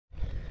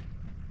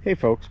Hey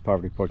folks,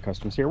 Poverty Point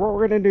Customs here. What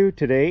we're going to do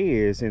today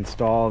is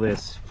install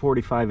this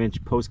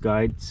 45-inch post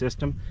guide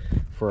system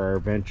for our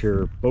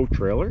Venture boat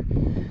trailer.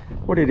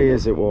 What it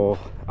is, it will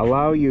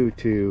allow you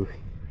to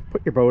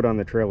put your boat on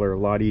the trailer a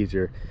lot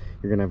easier.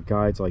 You're going to have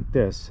guides like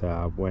this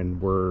when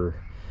we're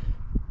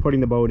putting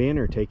the boat in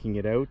or taking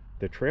it out.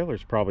 The trailer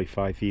is probably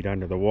 5 feet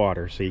under the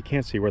water, so you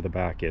can't see where the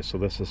back is, so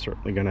this is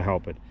certainly going to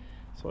help it.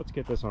 So let's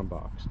get this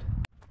unboxed.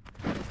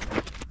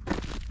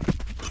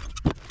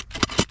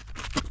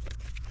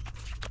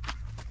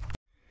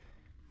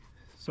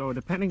 So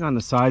depending on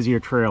the size of your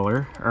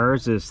trailer,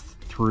 ours is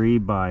 3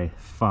 by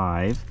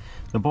 5.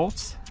 The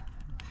bolts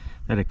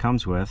that it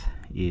comes with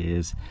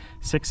is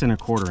 6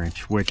 1/4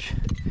 inch, which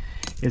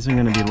isn't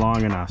going to be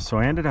long enough. So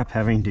I ended up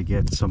having to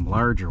get some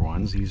larger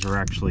ones. These are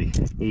actually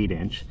 8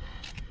 inch.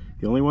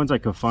 The only ones I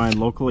could find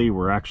locally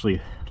were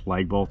actually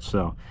lag bolts.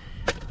 So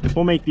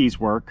we'll make these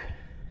work.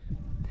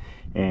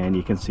 And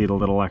you can see the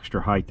little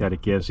extra height that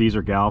it gives. These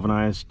are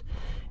galvanized,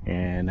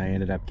 and I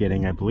ended up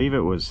getting, I believe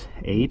it was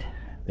 8.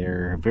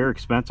 They're very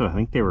expensive. I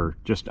think they were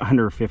just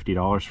under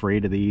 $50 for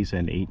 8 of these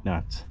and 8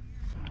 nuts.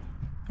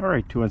 All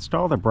right, to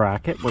install the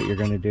bracket, what you're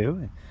going to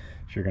do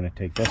is you're going to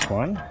take this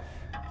one.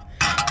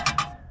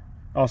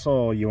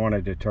 Also, you want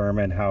to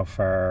determine how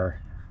far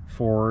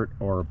forward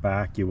or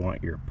back you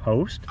want your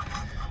post.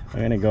 I'm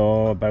going to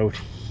go about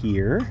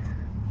here.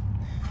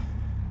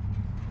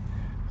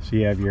 So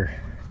you have your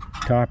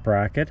top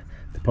bracket.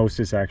 The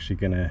post is actually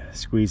going to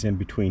squeeze in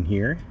between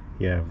here.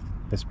 You have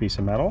this piece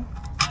of metal.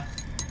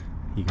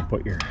 You can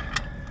put your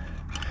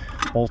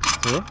bolts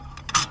through.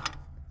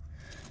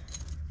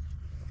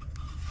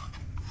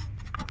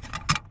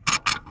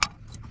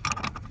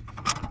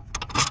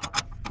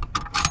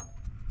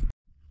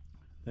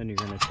 Then you're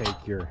going to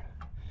take your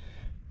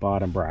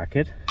bottom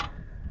bracket,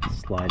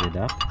 slide it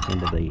up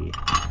into the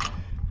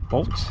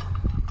bolts.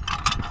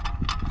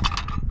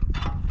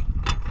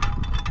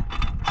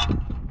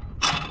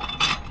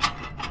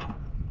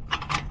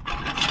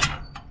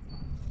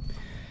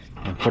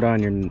 And put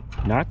on your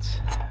nuts.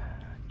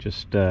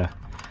 Just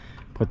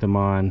put them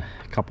on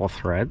a couple of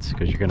threads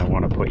because you're going to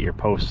want to put your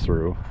posts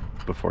through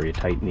before you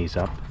tighten these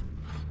up.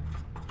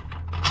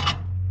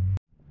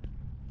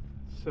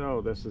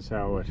 So this is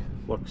how it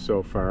looks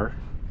so far.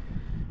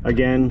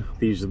 Again,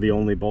 these are the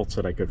only bolts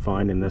that I could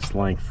find in this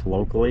length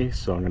locally,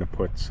 so I'm going to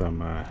put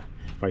some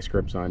vice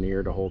grips on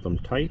here to hold them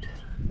tight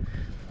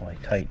while I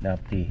tighten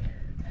up the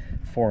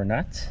 4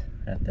 nuts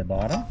at the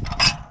bottom.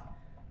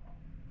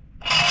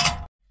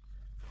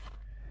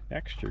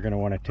 Next, you're going to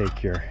want to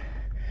take your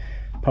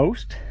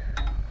post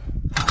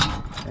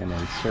and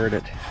insert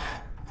it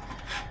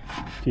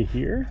to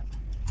here,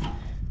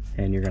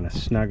 and you're going to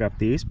snug up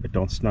these, but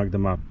don't snug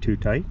them up too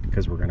tight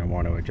because we're going to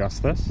want to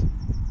adjust this.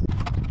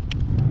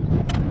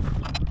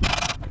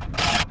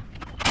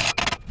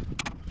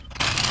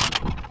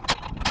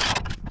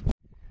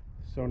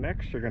 So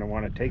next you're going to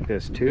want to take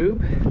this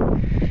tube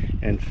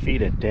and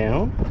feed it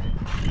down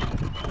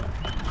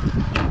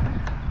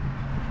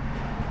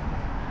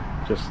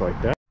just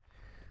like that.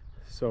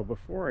 So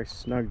before I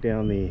snug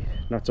down the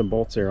nuts and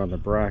bolts there on the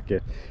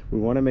bracket, we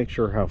want to make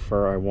sure how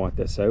far I want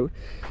this out.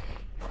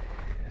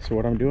 So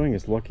what I'm doing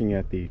is looking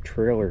at the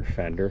trailer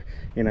fender,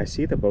 and I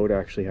see the boat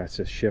actually has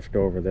to shift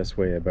over this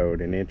way about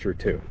 1 inch or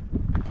 2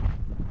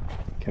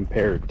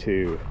 compared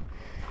to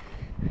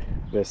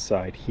this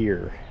side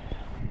here.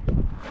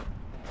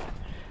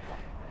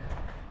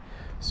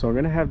 So I'm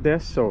going to have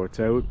this so it's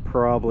out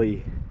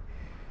probably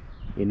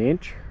 1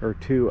 inch or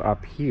 2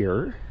 up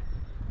here.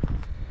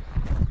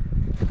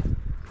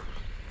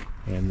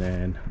 And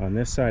then on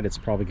this side it's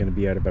probably going to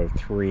be at about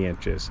 3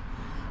 inches.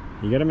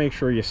 You got to make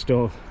sure you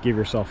still give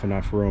yourself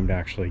enough room to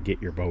actually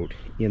get your boat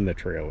in the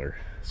trailer.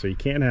 So you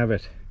can't have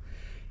it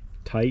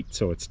tight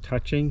so it's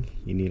touching.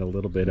 You need a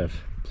little bit of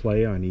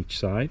play on each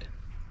side.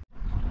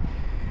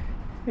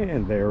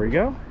 And there we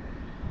go.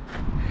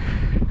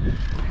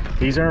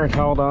 These aren't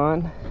held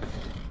on.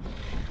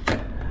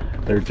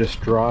 They're just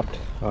dropped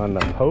on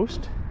the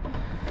post.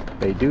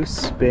 They do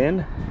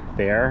spin.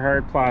 They are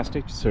hard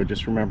plastic, so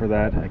just remember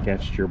that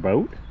against your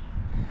boat.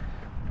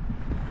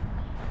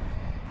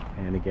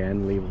 And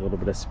again, leave a little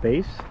bit of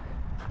space.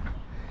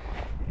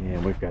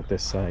 And we've got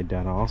this side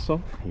done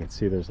also. You can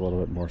see there's a little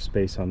bit more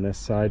space on this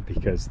side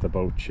because the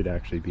boat should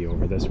actually be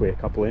over this way a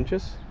couple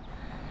inches.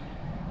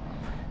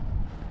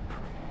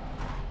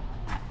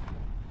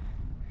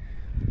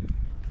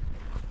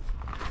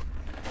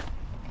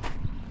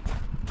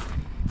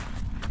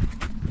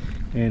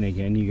 And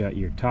again, you got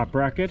your top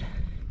bracket,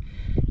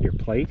 your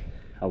plate,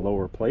 a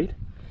lower plate.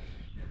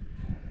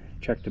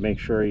 Check to make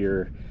sure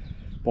your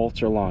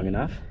bolts are long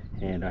enough.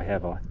 And I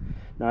have a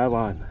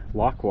nylon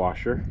lock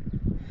washer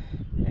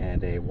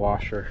and a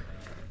washer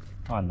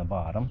on the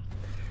bottom.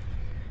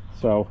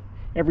 So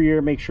every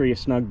year make sure you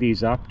snug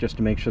these up just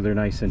to make sure they're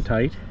nice and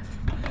tight.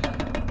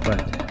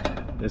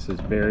 But this is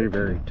very,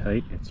 very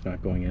tight. It's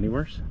not going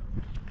anywhere.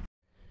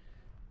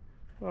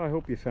 Well, I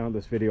hope you found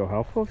this video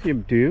helpful. If you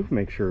do,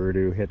 make sure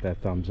to hit that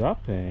thumbs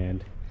up,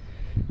 and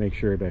Make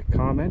sure to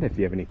comment if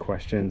you have any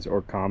questions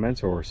or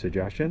comments or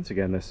suggestions.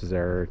 Again, this is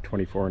our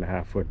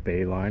 24.5 foot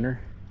bay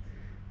liner.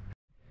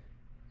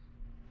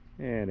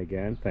 And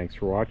again, thanks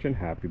for watching.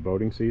 Happy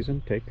boating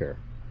season. Take care.